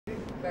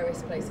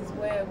various places.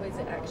 Where was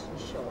it actually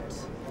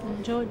shot?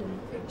 In Jordan.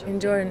 In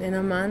Jordan, in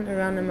Amman,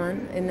 around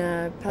Amman, in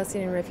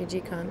Palestinian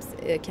refugee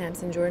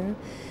camps in Jordan.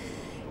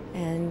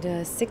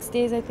 And 6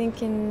 days, I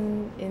think,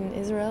 in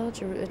Israel,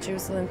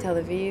 Jerusalem, Tel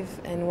Aviv,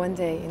 and 1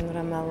 day in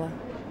Ramallah.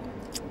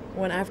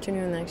 One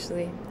afternoon,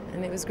 actually.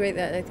 And it was great.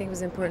 That I think it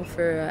was important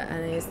for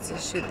Anais to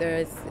shoot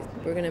there.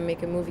 We're going to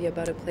make a movie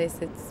about a place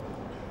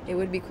it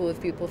would be cool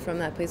if people from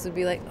that place would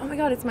be like, oh my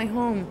God, it's my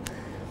home.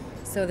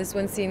 So this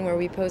one scene where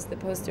we post the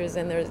posters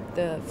and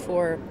the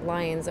 4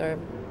 lions are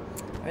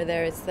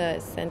there. It's the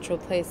central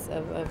place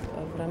of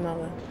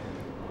Ramallah.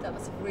 That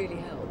must have really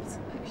helped,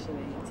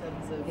 actually, in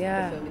terms of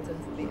Yeah. the film, in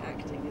terms of the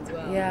acting as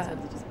well, Yeah. in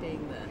terms of just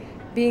being there.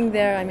 Being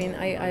there, I mean,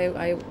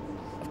 I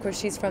of course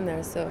she's from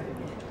there, so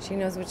she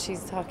knows what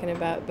she's talking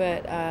about.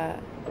 But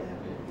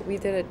we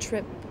did a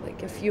trip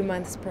like a few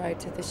months prior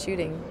to the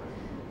shooting,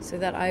 so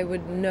that I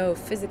would know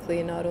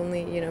physically, not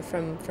only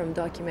from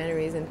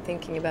documentaries and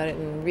thinking about it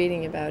and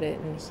reading about it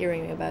and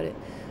hearing about it.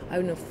 I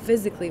would know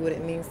physically what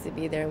it means to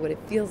be there, what it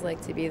feels like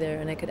to be there,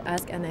 and I could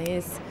ask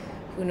Anais,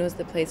 who knows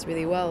the place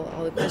really well,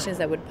 all the questions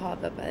that would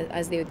pop up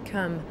as they would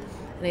come.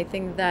 And I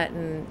think that,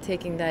 and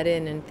taking that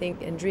in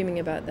and dreaming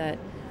about that,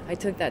 I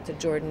took that to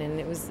Jordan, and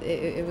it was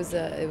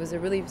a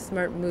really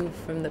smart move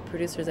from the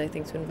producers, I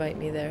think, to invite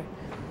me there,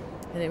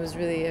 and it was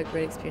really a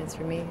great experience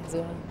for me as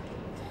well.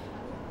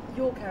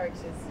 Your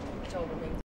characters, Joel,